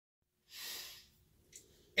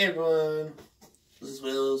Hey everyone, this is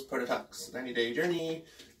Will's Protetox 90-day journey,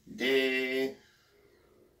 day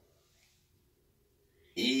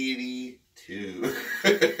 82.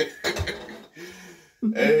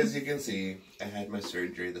 As you can see, I had my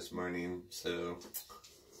surgery this morning, so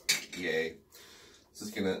yay. This is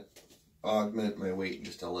gonna augment my weight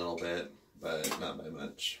just a little bit, but not by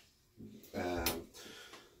much.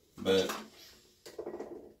 But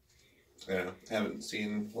I don't know, haven't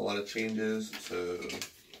seen a lot of changes, so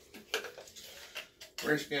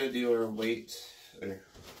we're just gonna do our weight. Or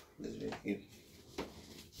get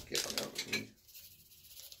one out with me.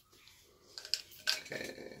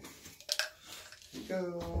 Okay, here we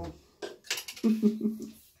go.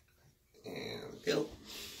 And pill.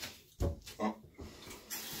 Oh.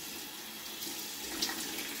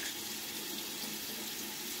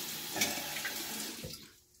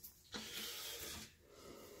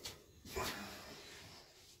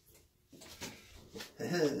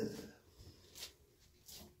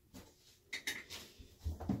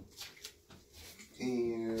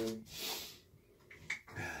 And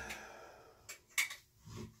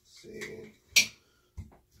let's see.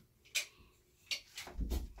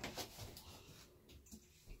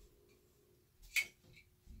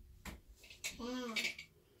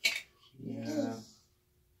 Yeah.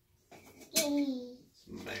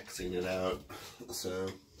 Maxing it out.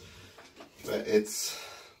 So, but it's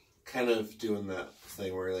kind of doing that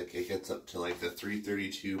thing where like it gets up to like the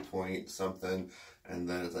 332 point something, and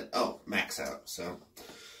then it's like, oh, max out. So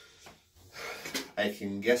I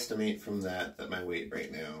can guesstimate from that my weight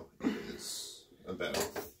right now is about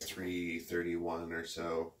 331 or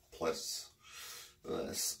so, plus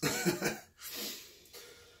less.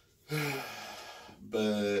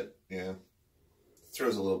 But yeah,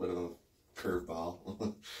 throws a little bit of a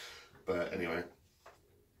curveball. But anyway,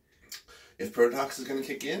 if Protetox is going to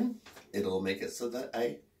kick in, it'll make it so that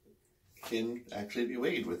I can actually be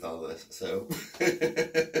weighed with all this. So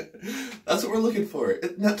that's what we're looking for.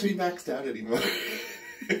 Not to be maxed out anymore.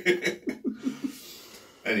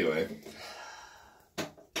 Anyway,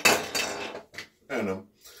 I don't know.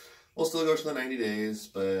 We'll still go to the 90 days,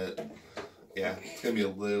 but yeah, it's going to be a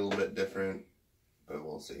little bit different, but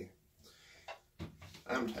we'll see.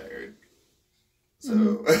 I'm tired.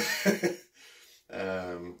 So,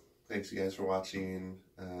 thanks you guys for watching,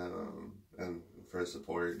 and for the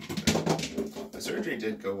support. My surgery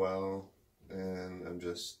did go well, and I'm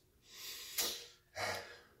just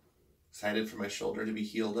excited for my shoulder to be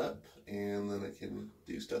healed up, and then I can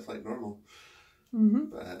do stuff like normal.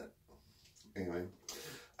 But anyway,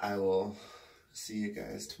 I will see you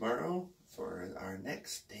guys tomorrow for our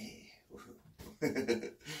next day.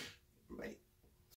 Bye.